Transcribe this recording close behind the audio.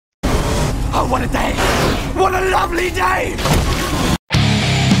Oh, what a day! What a lovely day!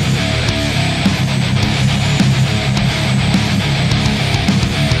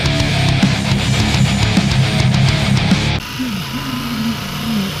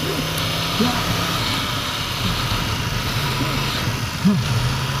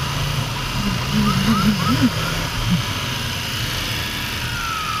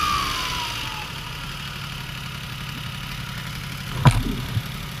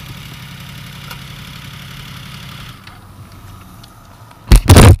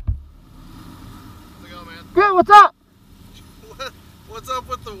 Good, what's up? What's up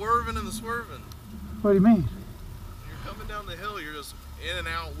with the whirving and the swerving? What do you mean? You're coming down the hill, you're just in and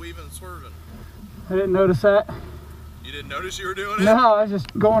out, weaving, swerving. I didn't notice that. You didn't notice you were doing it? No, I was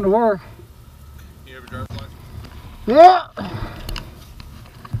just going to work. You have your driver's license? Yeah!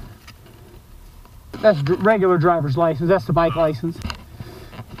 That's regular driver's license, that's the bike license.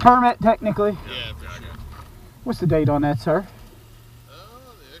 Permit, technically. Yeah, for sure. What's the date on that, sir?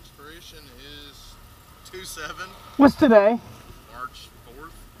 The expiration is 2/7. What's today? March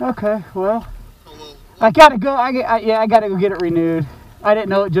 4th. Okay, well, Hello. I gotta go. I gotta go get it renewed. I didn't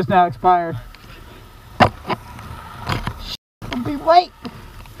know it just now expired. I'll be late.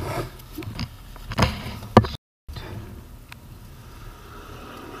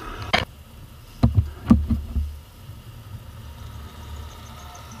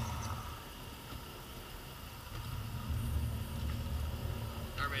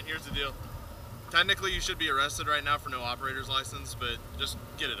 Alright, man, here's the deal. Technically, you should be arrested right now for no operator's license, but just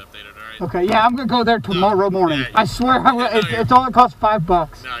get it updated, alright? Okay, yeah, I'm gonna go there tomorrow morning. Yeah, I swear, it's only cost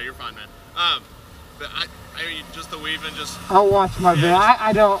 $5. No, you're fine, man. But I mean, just the weaving, just... I'll watch my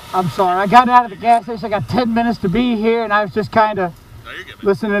video. I'm sorry. I got out of the gas station. I got 10 minutes to be here, and I was just kind of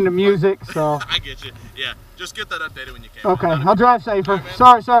listening to music, so... I get you. Yeah, just get that updated when you can. Okay, I'll drive safer. Right,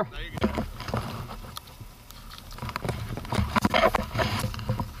 sorry, sir. No, you're good.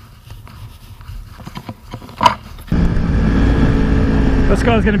 This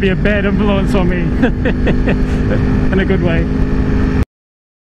guy's going to be a bad influence on me in a good way.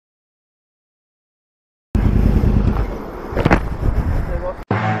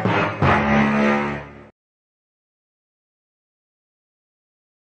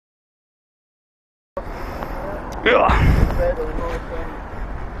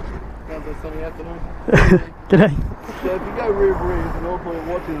 G'day. So if you go rear and all point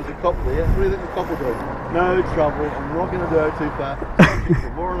watching, there's a couple there. What do you think the couple do? No trouble, I'm not going to do it too fast.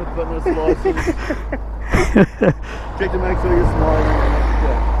 More on a fitness license. Check to make sure you're smiling.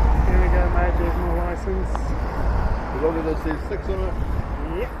 Yeah. Here we go, mate, there's my license. As long as it says 6 on it?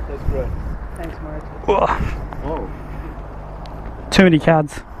 Yep. That's great. Thanks, mate. Oh. Too many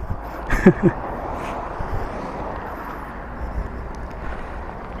cards.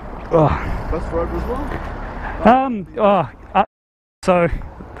 Bus road as well? So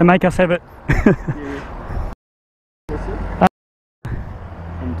they make us have it. Yeah. What's it?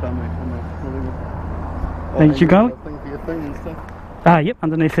 Thank you, go. Thank you for your thing and stuff. Yep,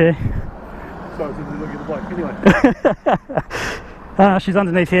 underneath here. Sorry, so look at the bike. Anyway. She's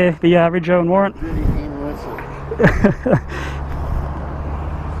underneath here, the Rego and warrant.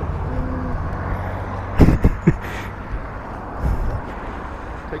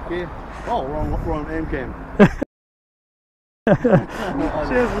 Take care. Oh, we're on Amcam.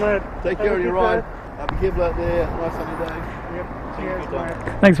 Cheers, mate. Take care of your ride. Be careful out there. Nice sunny day. Yep. Cheers, mate.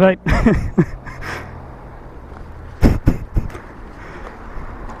 Thanks, mate.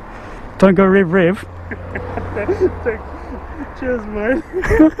 Don't go rev. Cheers, mate.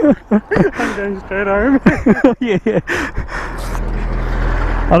 I'm going straight home. Yeah.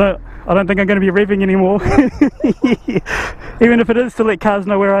 I don't think I'm going to be revving anymore. Even if it is to let cars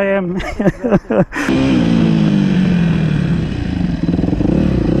know where I am.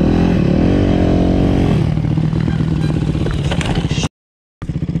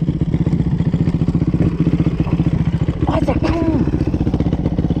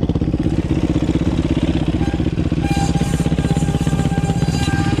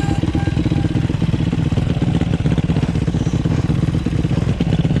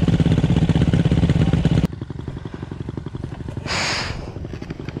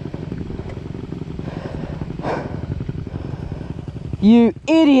 You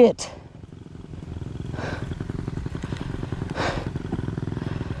idiot!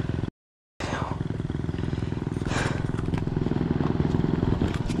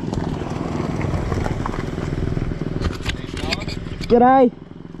 G'day!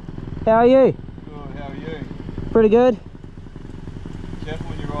 How are you? Good, how are you? Pretty good. Careful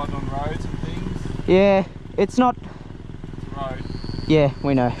when you're riding on roads and things. Yeah, it's not... It's a road. Yeah,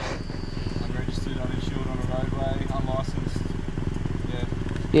 we know. I'm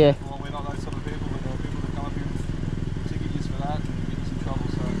Yeah. Well, we're not those sort of people, but there are people that come up here and ticket you for that and get you some trouble,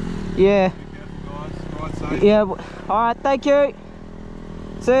 so Yeah. be careful guys, ride safe. Yeah. Alright, thank you.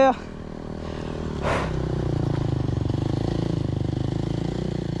 See ya.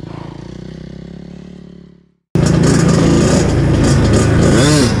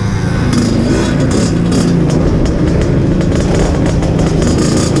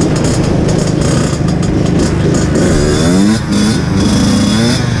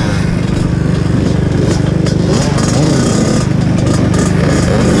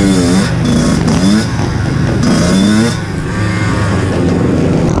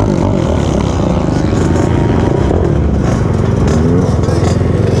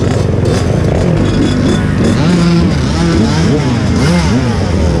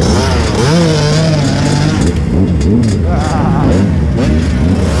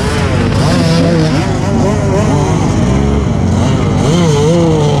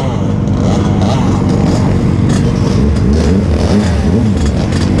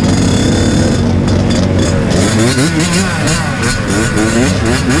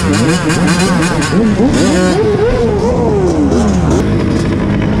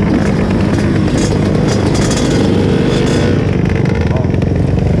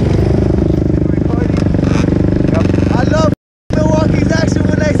 I love Milwaukee's action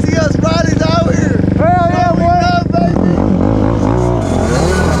when they see us riders out here. Hell yeah, boy.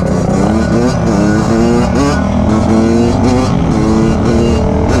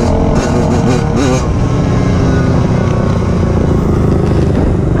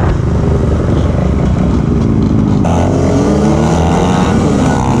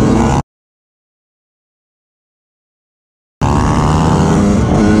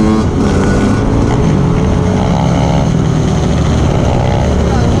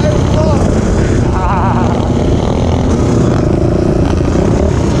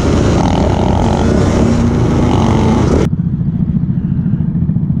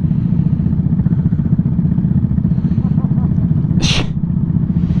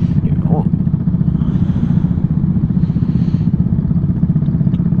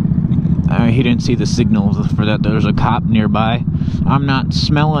 He didn't see the signals for that there's a cop nearby. I'm not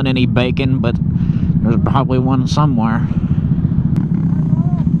smelling any bacon, but there's probably one somewhere.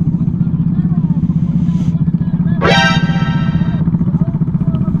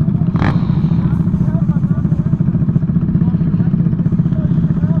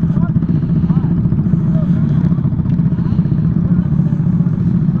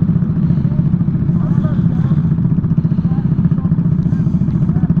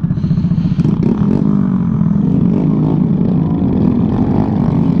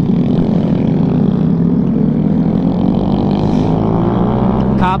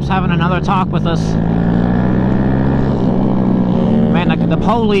 Cops having another talk with us. Man, the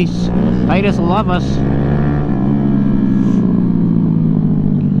police, they just love us.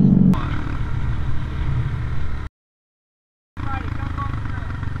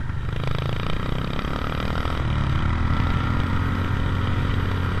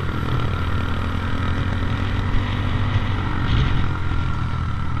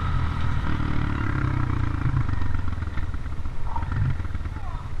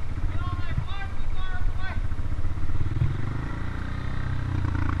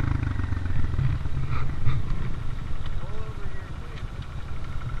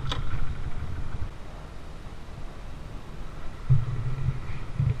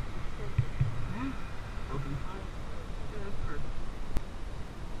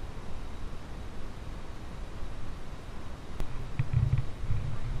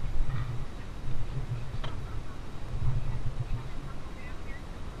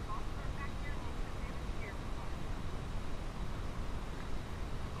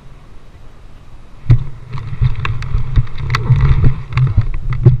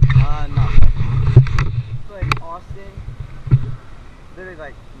 Literally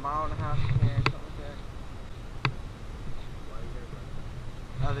like a mile and a half from here, something like that.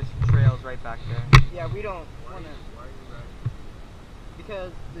 Oh, there's trails right back there. Yeah, we don't want to. Why are you riding?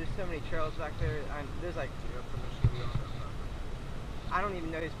 Because there's so many trails back there. There's like. Do you have permission to be on that property? I don't even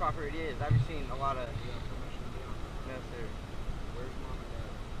know whose property it is. I've seen a lot of. Do you have permission to be on that? No, sir. Where's mom and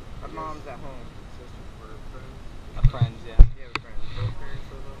dad? Our mom's at home. Sister for friends? Friends, yeah. Yeah, we're friends. Both parents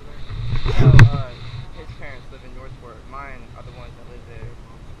live over there? No, his parents live in Northport. Mine are the ones that live there.